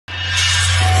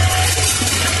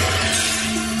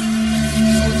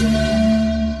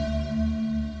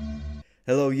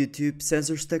Hello YouTube,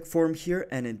 Sensors Tech Forum here,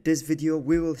 and in this video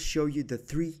we will show you the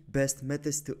 3 best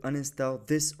methods to uninstall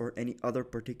this or any other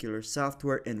particular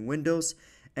software in Windows.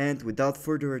 And without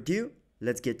further ado,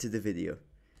 let's get to the video.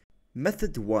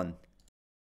 Method 1.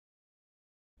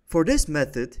 For this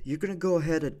method, you're gonna go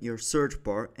ahead at your search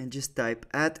bar and just type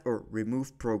add or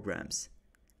remove programs.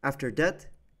 After that,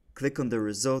 click on the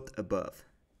result above.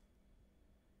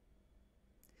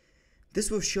 This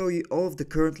will show you all of the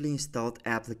currently installed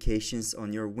applications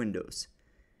on your Windows.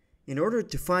 In order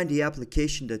to find the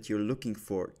application that you're looking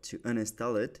for to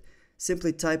uninstall it,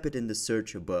 simply type it in the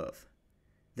search above.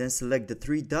 Then select the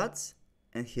 3 dots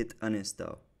and hit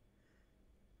uninstall.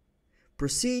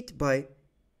 Proceed by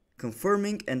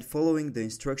confirming and following the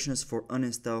instructions for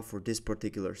uninstall for this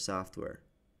particular software.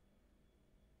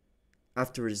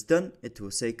 After it's done, it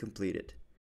will say completed.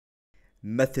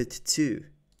 Method 2.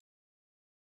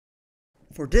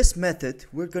 For this method,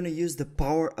 we're going to use the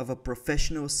power of a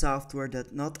professional software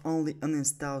that not only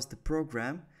uninstalls the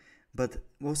program, but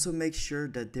also makes sure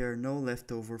that there are no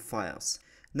leftover files.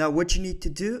 Now what you need to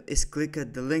do is click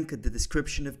at the link in the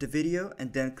description of the video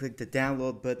and then click the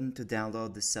download button to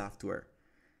download the software.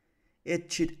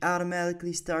 It should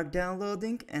automatically start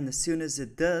downloading, and as soon as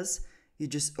it does, you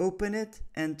just open it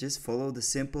and just follow the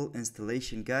simple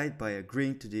installation guide by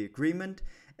agreeing to the agreement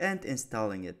and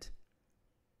installing it.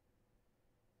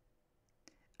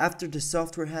 After the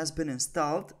software has been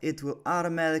installed, it will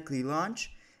automatically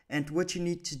launch, and what you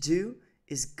need to do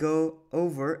is go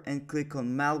over and click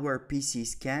on Malware PC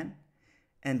Scan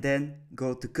and then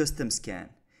go to Custom Scan.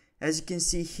 As you can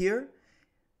see here,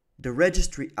 the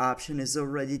registry option is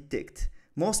already ticked.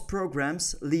 Most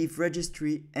programs leave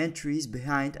registry entries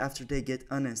behind after they get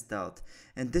uninstalled,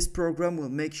 and this program will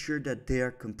make sure that they are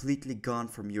completely gone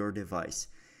from your device.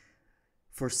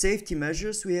 For safety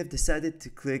measures, we have decided to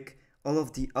click all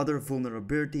of the other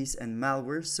vulnerabilities and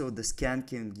malware so the scan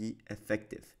can be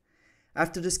effective.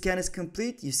 After the scan is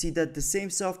complete, you see that the same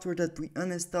software that we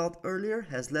uninstalled earlier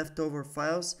has leftover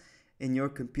files in your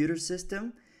computer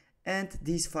system, and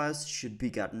these files should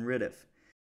be gotten rid of.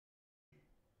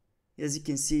 As you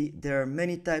can see, there are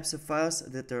many types of files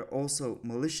that are also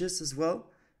malicious as well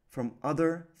from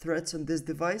other threats on this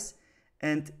device,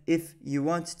 and if you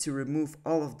want to remove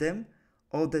all of them,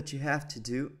 all that you have to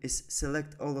do is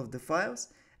select all of the files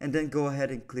and then go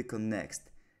ahead and click on next.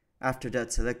 After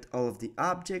that, select all of the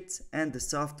objects and the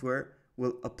software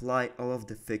will apply all of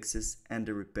the fixes and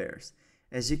the repairs.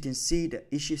 As you can see, the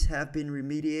issues have been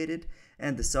remediated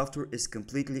and the software is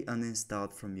completely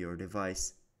uninstalled from your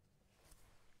device.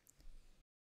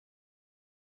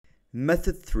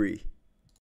 Method 3.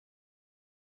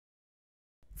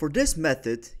 For this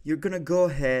method, you're gonna go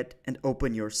ahead and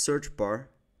open your search bar,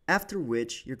 after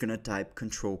which you're gonna type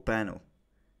Control Panel.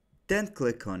 Then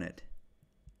click on it.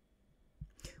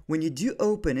 When you do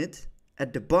open it,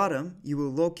 at the bottom you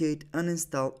will locate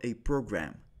Uninstall a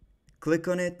Program. Click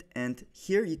on it, and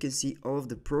here you can see all of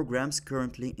the programs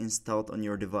currently installed on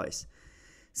your device.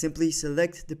 Simply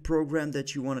select the program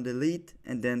that you want to delete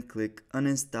and then click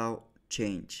Uninstall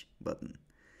Change button.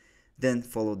 Then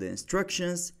follow the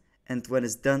instructions, and when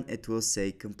it's done it will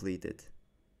say completed.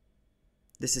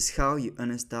 This is how you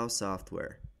uninstall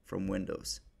software from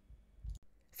Windows.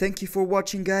 Thank you for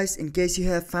watching, guys. In case you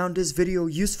have found this video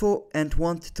useful and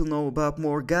want to know about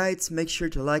more guides, make sure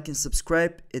to like and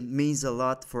subscribe. It means a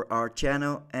lot for our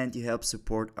channel and you help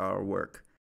support our work.